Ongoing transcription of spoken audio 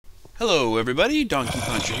Hello everybody, Donkey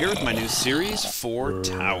Puncher here with my new series, Four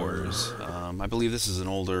Towers. I believe this is an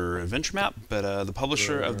older adventure map, but the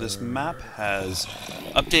publisher of this map has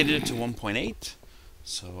updated it to 1.8.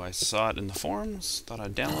 So I saw it in the forums, thought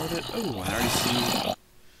I'd download it. Oh, I already see a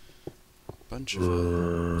bunch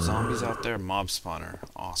of zombies out there. Mob spawner,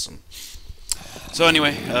 awesome. So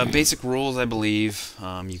anyway, basic rules I believe,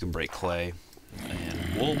 you can break clay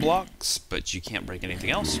and wool blocks, but you can't break anything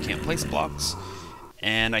else, you can't place blocks.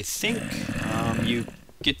 And I think you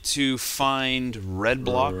get to find red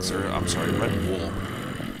blocks, or I'm sorry, red wool.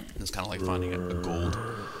 It's kind of like finding a gold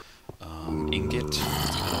ingot. It's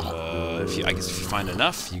kind of, I guess if you find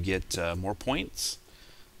enough, you get more points.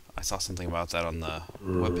 I saw something about that on the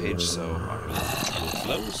webpage, so I'm going to try to look for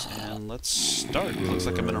those. And let's start. It looks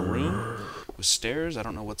like I'm in a room with stairs. I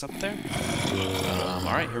don't know what's up there.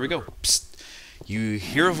 Alright, here we go. Psst. You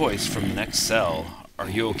hear a voice from the next cell. Are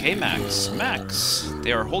you okay, Max? Max,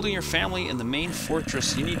 they are holding your family in the main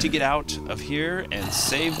fortress. You need to get out of here and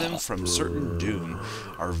save them from certain doom.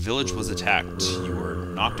 Our village was attacked. You were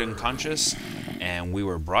knocked unconscious, and we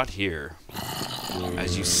were brought here.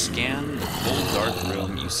 As you scan the cold, dark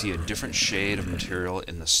room, you see a different shade of material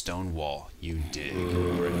in the stone wall. You dig.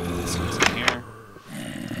 We're going to put these things in here.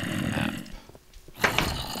 Map.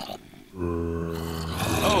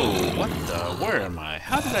 Oh, what the? Where am I?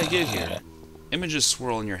 How did I get here? Images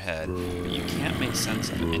swirl in your head, but you can't make sense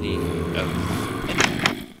of any of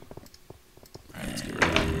anything. Alright, let's get rid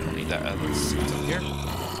of that. We don't need that. Let's see what's up here.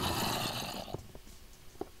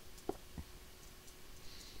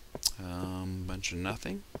 Bunch of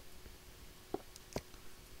nothing.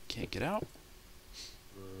 Can't get out.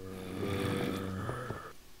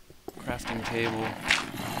 Crafting table.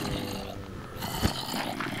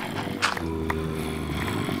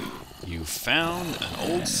 You found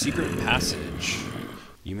an old secret passage.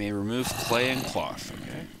 You may remove clay and cloth,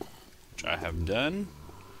 okay? Which I have done.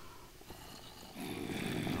 I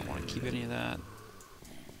don't want to keep any of that.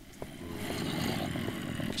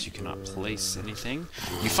 Because you cannot place anything.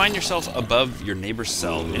 You find yourself above your neighbor's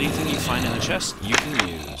cell. Anything you find in the chest, you can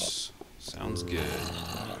use. Sounds good.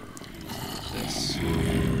 This.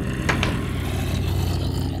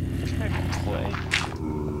 Okay, clay.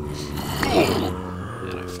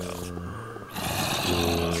 And I fell.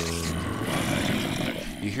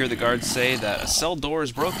 You hear the guards say that a cell door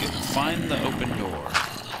is broken. Find the open door.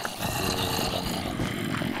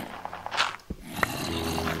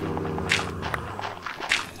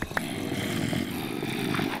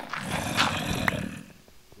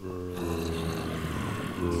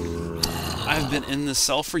 I've been in this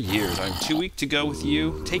cell for years. I'm too weak to go with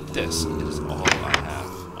you. Take this. It is all I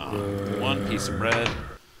have. One piece of bread.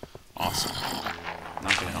 Awesome.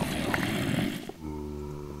 Not gonna help me at all.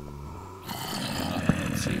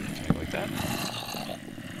 Let's see, can I go like that?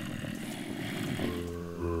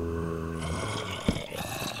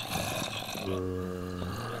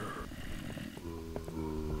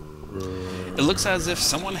 It looks as if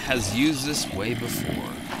someone has used this way before.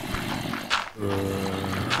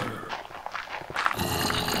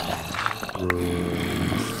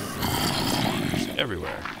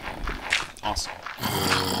 Everywhere. Awesome.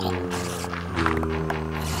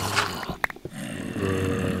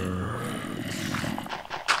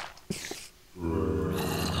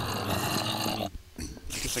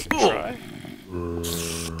 I can try.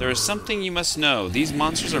 There is something you must know. These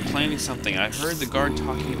monsters are planning something. I heard the guard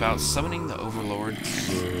talking about summoning the Overlord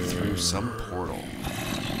through some portal.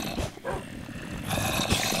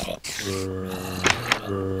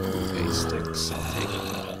 Okay, sticks. I'll take it.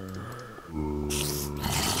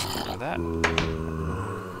 Get rid of that.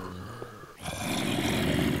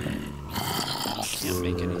 Can't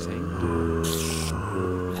make anything.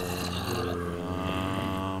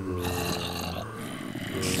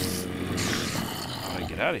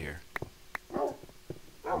 Out of here.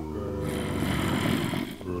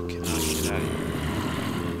 You cannot get out of here.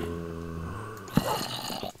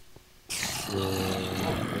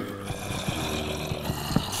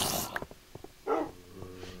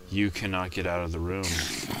 You cannot get out of the room.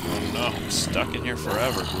 Oh no, I'm stuck in here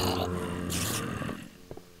forever. So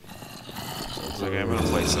it looks like I'm gonna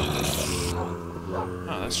play something.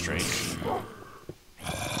 Oh, that's strange.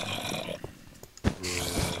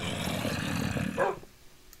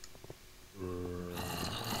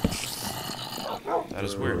 That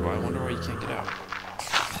is weird. Well, I wonder why you can't get out.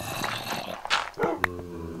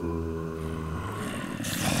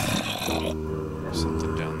 There's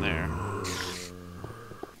something down there.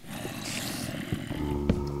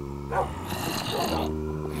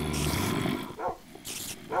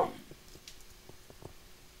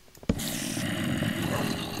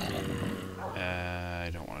 I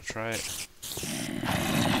don't want want to try it.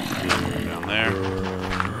 Down there.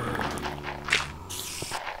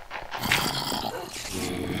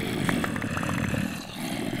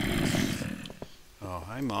 Oh,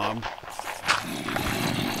 hi, Mob.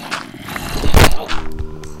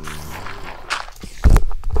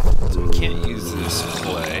 So we can't use this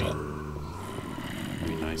clay. Would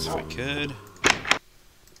be nice if I could.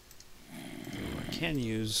 I can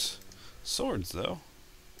use swords, though.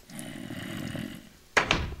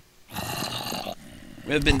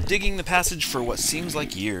 We have been digging the passage for what seems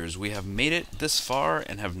like years. We have made it this far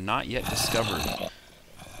and have not yet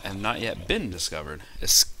been discovered.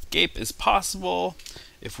 Escape is possible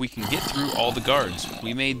if we can get through all the guards.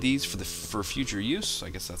 We made these for future use. I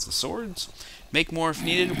guess that's the swords. Make more if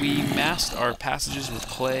needed. We masked our passages with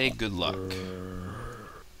clay. Good luck.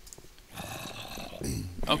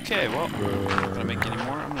 Okay, well, I'm not gonna make any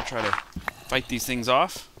more. I'm gonna try to fight these things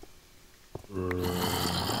off.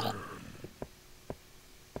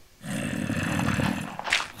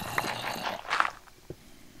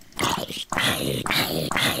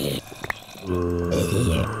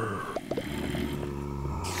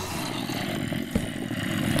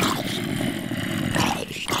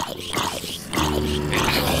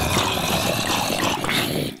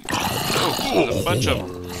 Oh, there's a bunch of them.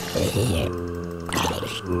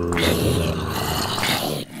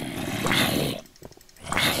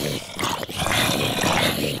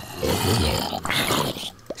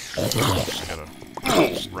 Just gotta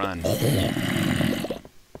run.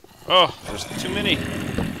 Oh, there's too many.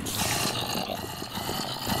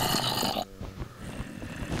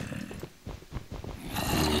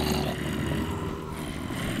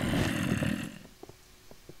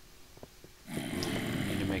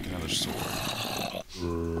 Need to make another sword.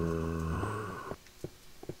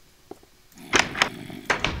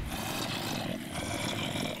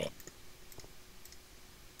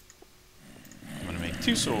 I'm gonna make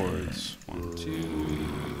 2 swords. 1, 2.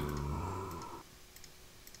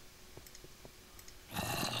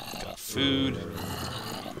 Got food.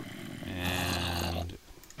 And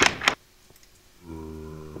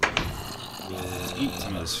let's eat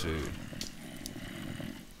some of this food.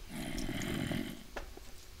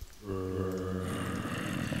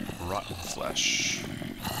 Rotten flesh.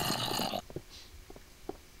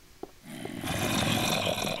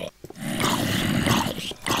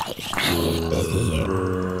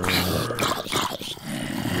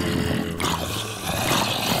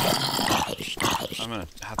 I'm gonna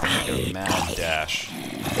have to make a mad dash.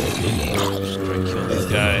 Just try to kill these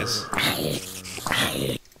guys.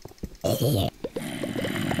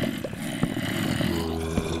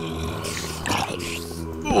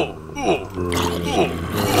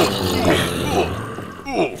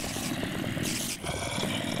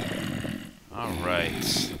 Alright,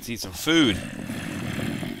 let's eat some food.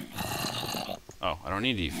 Oh, I don't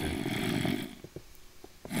need to eat food.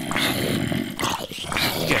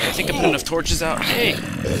 Okay, I think I put enough torches out. Hey!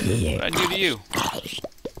 What did I do to you?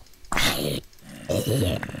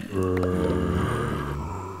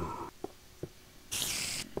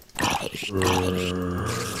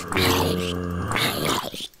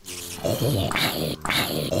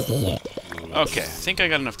 Okay, I think I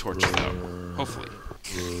got enough torches out. Hopefully.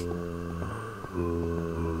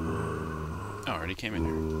 Oh, I already came in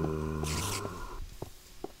here.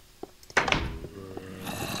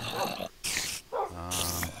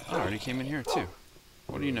 I already came in here too.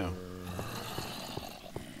 What do you know?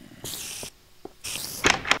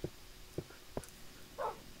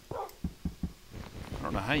 I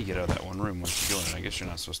don't know how you get out of that one room once you go in. I guess you're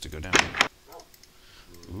not supposed to go down.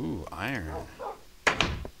 Ooh, iron.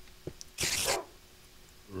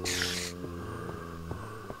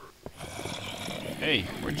 Hey,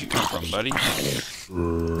 where'd you come from, buddy?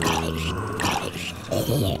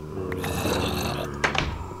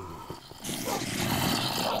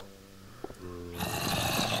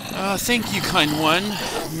 Thank you, kind one.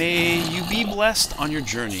 May you be blessed on your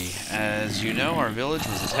journey. As you know, our village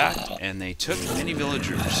was attacked, and they took many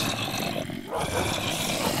villagers.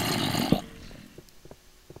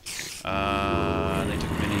 They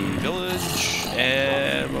took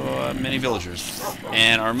many villagers,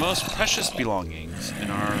 and our most precious belongings. In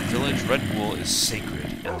our village, red wool is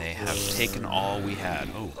sacred, and they have taken all we had.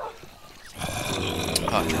 Oh,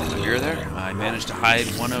 drinking my beer there. I managed to hide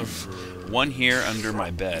one here under my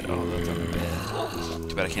bed. Oh, that's on the bed.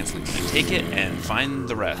 Too bad I can't sleep. Take it and find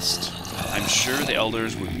the rest. I'm sure the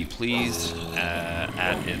elders would be pleased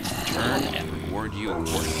at its return and reward you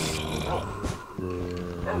accordingly.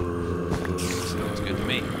 Sounds good to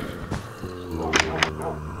me.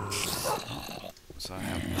 So I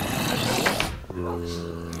have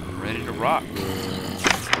I'm ready to rock.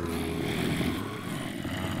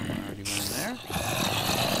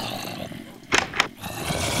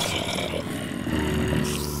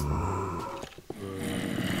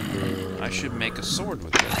 make a sword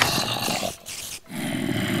with this.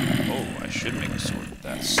 Oh, I should make a sword with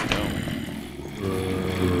that stone.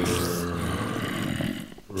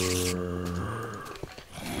 Where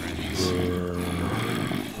are these?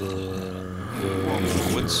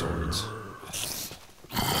 Whoa, wood swords.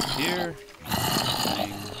 Up here.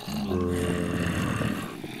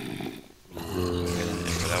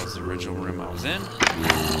 That was the original room I was in.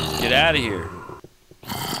 Get out of here.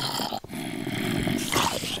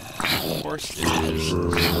 Of course it is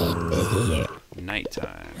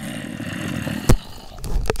nighttime.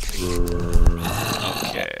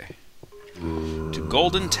 Okay. To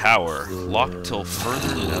Golden Tower. Locked till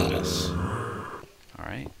further notice.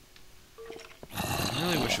 Alright. I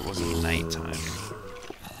really wish it wasn't nighttime.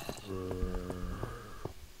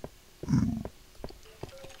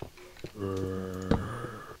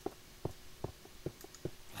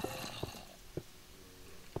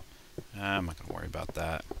 I'm not going to worry about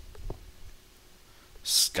that.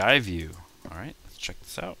 Skyview. Alright, let's check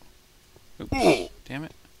this out. Oops, damn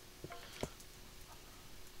it.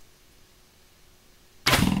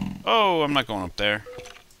 Oh, I'm not going up there.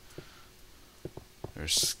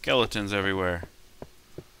 There's skeletons everywhere.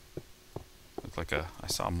 Look like I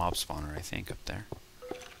saw a mob spawner, I think, up there.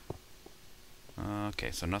 Okay,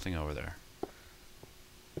 so nothing over there.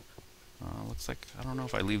 Looks like, I don't know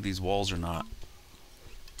if I leave these walls or not.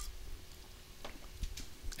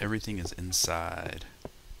 Everything is inside.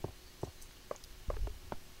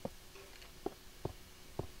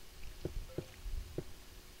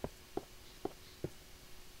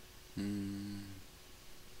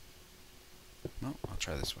 No, I'll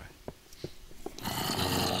try this way.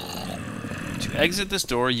 To exit this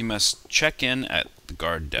door, you must check in at the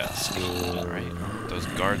guard desk. Alright, those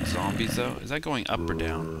guard zombies though, is that going up or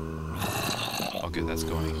down? Oh good, that's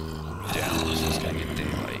going down, so it's gonna get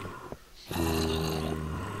daylight.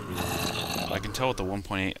 I can tell with the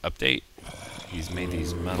 1.8 update, he's made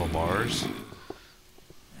these metal bars,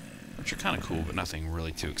 which are kind of cool, but nothing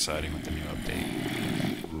really too exciting with the new update.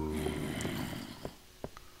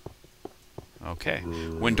 Okay,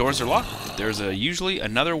 when doors are locked, there's usually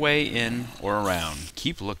another way in or around.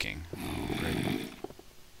 Keep looking. Great.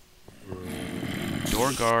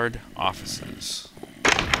 Door guard offices.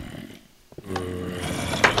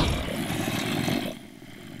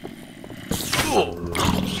 Oh.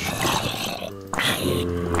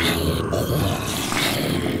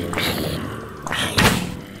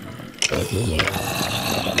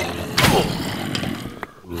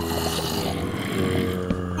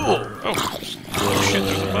 Oh shit,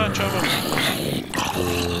 there's a bunch of them.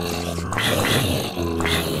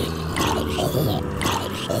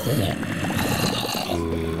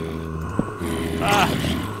 Ah!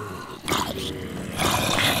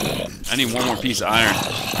 I need one more piece of iron. I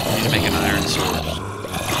need to make an iron sword.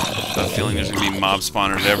 I have a feeling there's going to be mob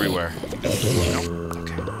spawners everywhere. Nope.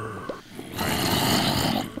 Okay.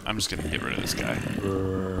 Alright. I'm just going to get rid of this guy.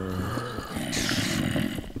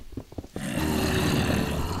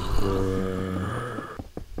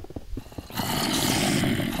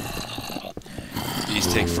 These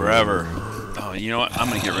take forever. Oh, you know what? I'm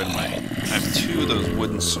going to get rid of my... I have two of those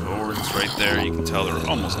wooden swords right there. You can tell they're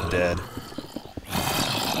almost dead.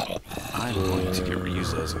 I'm going to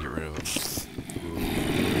reuse those and get rid of them.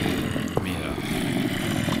 Let me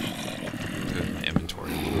go to my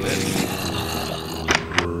inventory a little bit.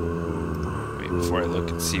 Wait, before I look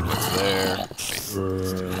and see what's there. Wait, let's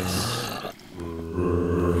do this.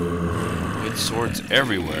 Wood swords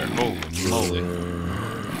everywhere. Holy moly.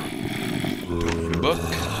 Book,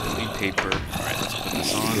 delete paper. Alright, let's put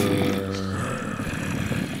this on.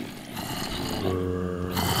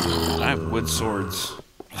 I have wood swords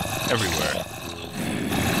everywhere.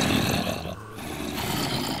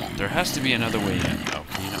 There has to be another way in. Oh,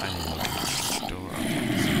 you know, I didn't look at the door.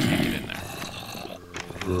 Okay, so you can't get in there.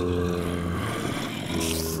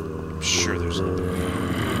 I'm sure there's another way.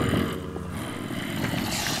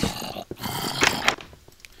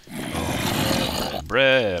 Oh,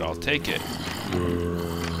 bread, I'll take it.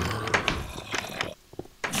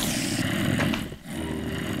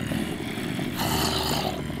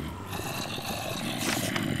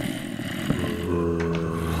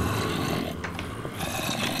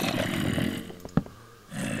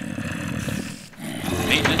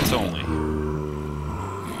 Maintenance only.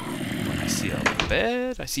 I see a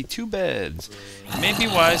bed. I see two beds. It may be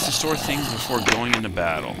wise to store things before going into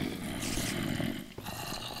battle.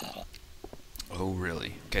 Oh,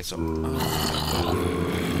 really? Okay, so... and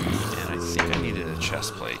I think I needed a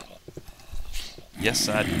chest plate. Yes,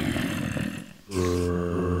 I do.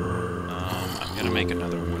 I'm gonna make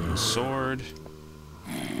another wooden sword.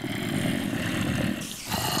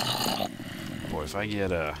 So if I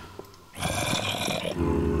get a...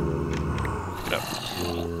 Yep.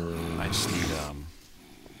 I just need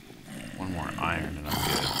one more iron and I'm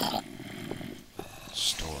good.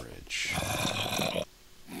 Storage.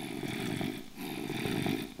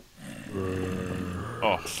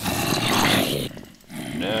 Oh.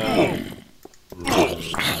 No.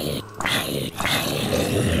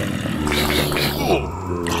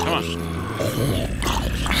 Come on.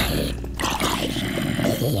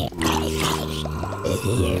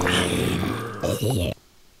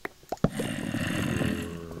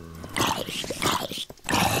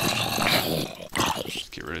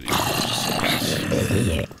 Just get rid of these.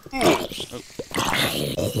 Oh.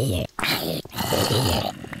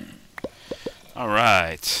 All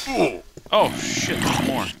right. Oh shit! There's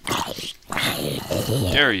more.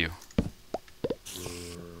 Dare you?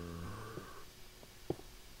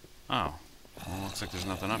 Oh. Well, looks like there's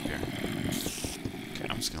nothing up here. Okay,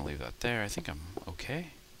 I'm just gonna leave that there. I think I'm okay.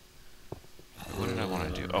 What did I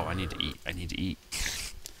want to do? Oh, I need to eat. I need to eat.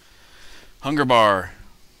 Hunger bar.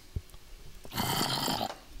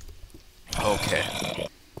 Okay.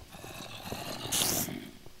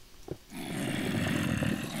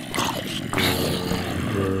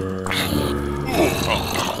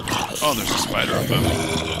 Oh, there's a spider above me.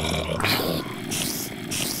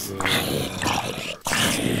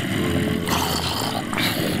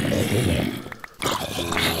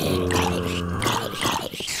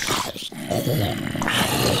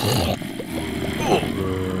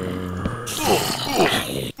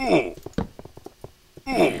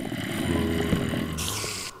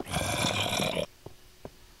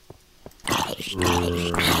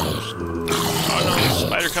 Oh no,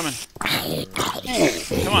 spider coming.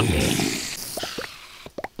 Come on.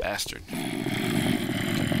 Bastard.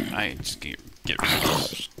 I just get rid of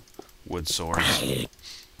those wood swords.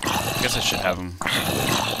 I guess I should have them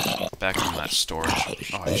back in that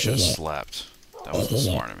storage. Oh, I should have slept. That wasn't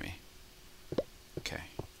smart of me. Okay.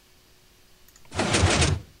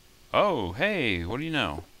 Oh, hey, what do you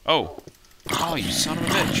know? Oh. Oh, you son of a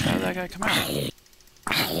bitch. How did that guy come out?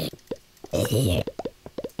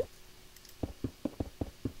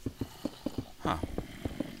 Huh.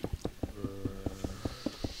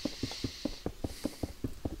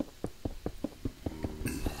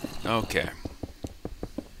 Okay.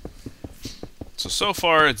 So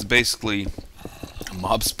far it's basically a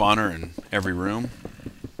mob spawner in every room.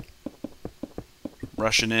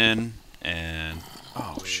 Rushing in and...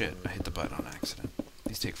 Oh shit, I hit the button on accident.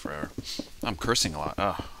 These take forever. I'm cursing a lot.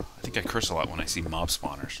 Oh, I think I curse a lot when I see mob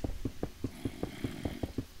spawners.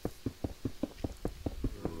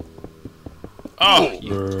 Oh,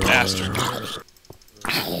 you bastard.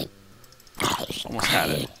 Almost had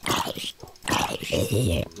it.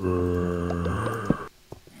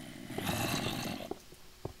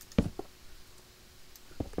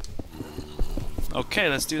 Okay,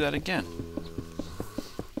 let's do that again.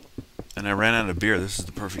 And I ran out of beer. This is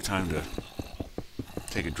the perfect time to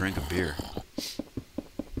take a drink of beer.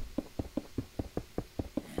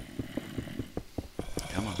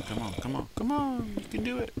 Come on, come on, come on, come on. You can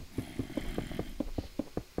do it.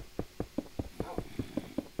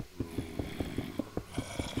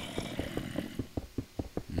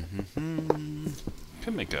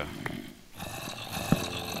 Could make a...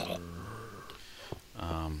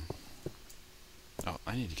 Oh,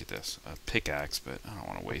 I need to get this. A pickaxe, but I don't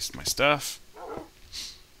want to waste my stuff.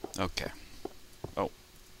 Okay. Oh.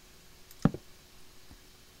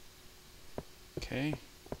 Okay.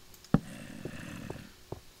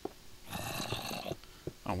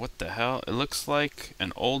 Oh, what the hell? It looks like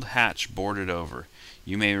an old hatch boarded over.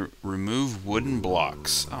 You may remove wooden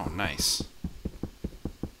blocks. Oh, nice.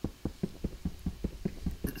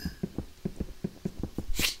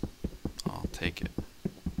 I'll take it.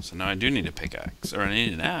 So now I do need a pickaxe. Or I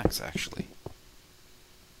need an axe, actually.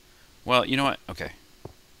 Well, you know what? Okay.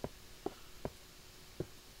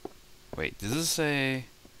 Wait, does this say...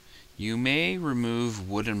 You may remove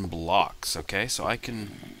wooden blocks, okay? So I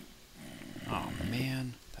can... Oh,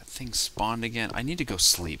 man. That thing spawned again. I need to go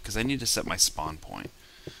sleep, because I need to set my spawn point.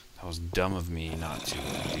 That was dumb of me not to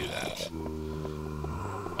do that.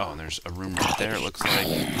 Oh, and there's a room right there, it looks like.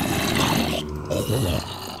 I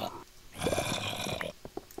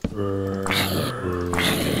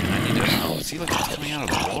need to... Oh, see, look, it's coming out of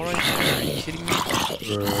the wall right there. Are you kidding me?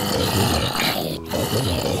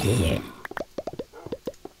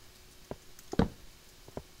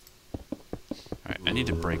 Alright, I need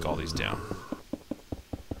to break all these down.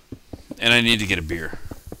 And I need to get a beer.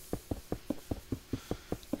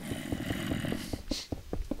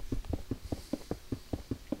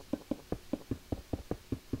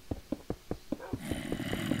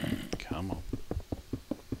 Come on.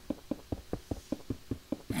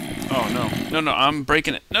 no. No, no, I'm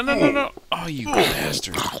breaking it. No, no, no, no. Oh, you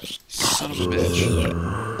bastard. Son of a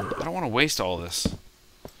bitch. I don't want to waste all this.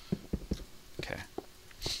 Okay.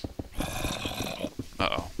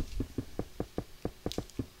 Uh-oh.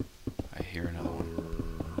 I hear another one.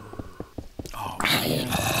 Oh, man.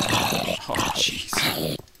 Oh, jeez.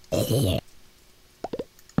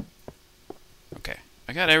 Okay.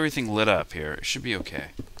 I got everything lit up here. It should be okay.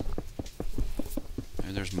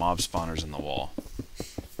 Maybe there's mob spawners in the wall.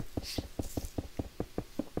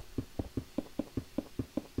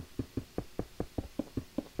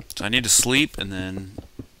 So I need to sleep, and then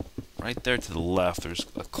right there to the left there's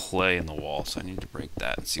a clay in the wall, so I need to break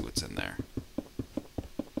that and see what's in there.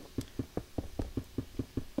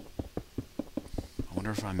 I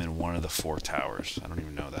wonder if I'm in one of the 4 towers. I don't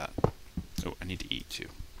even know that. Oh, I need to eat too.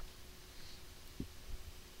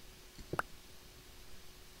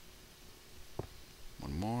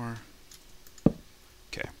 One more.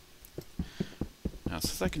 Okay. Now it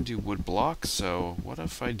says I can do wood blocks, so what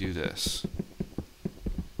if I do this?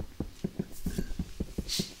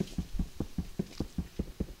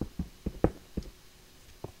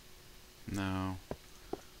 No.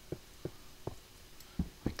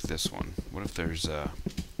 Like this one. What if there's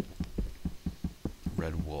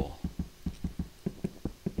red wool?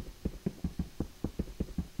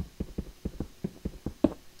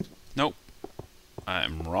 Nope.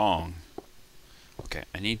 I'm wrong. Okay,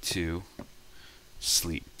 I need to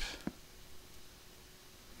sleep.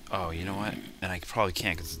 Oh, you know what? And I probably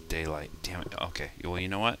can't because it's daylight. Damn it. Okay, well, you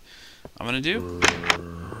know what I'm gonna do?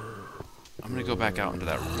 I'm gonna go back out into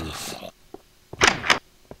that roof.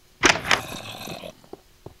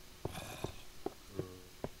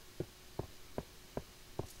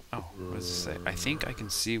 Oh, what does it say? I think I can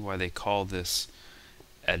see why they call this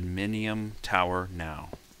Adminium Tower now.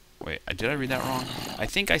 Wait, did I read that wrong? I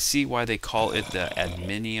think I see why they call it the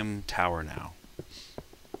Adminium Tower now.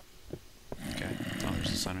 Okay. Oh,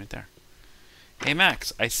 there's the sign right there. Hey,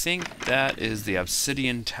 Max, I think that is the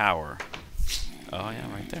Obsidian Tower. Oh,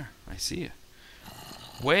 yeah, right there. I see you.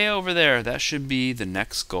 Way over there. That should be the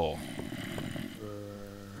next goal.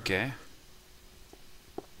 Okay.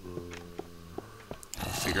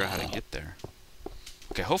 I'll figure out how to get there.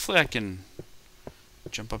 Okay, hopefully I can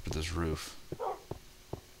jump up to this roof.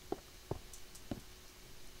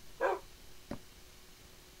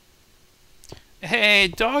 Hey,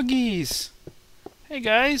 doggies! Hey,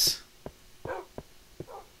 guys!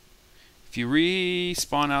 If you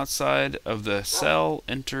respawn outside of the cell,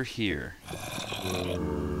 enter here. Okay,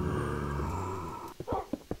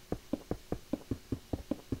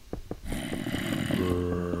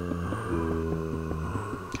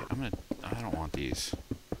 I don't want these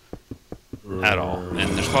at all.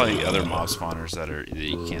 And there's probably other mob spawners that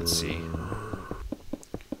you can't see.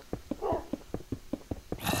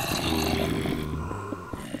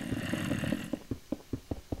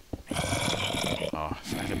 Oh,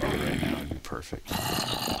 if I had a beer right now, it'd be perfect.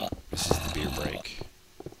 This is the beer break.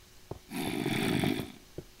 Ooh,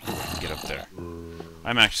 I can get up there.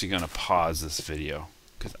 I'm actually going to pause this video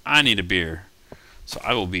because I need a beer. So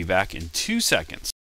I will be back in 2 seconds.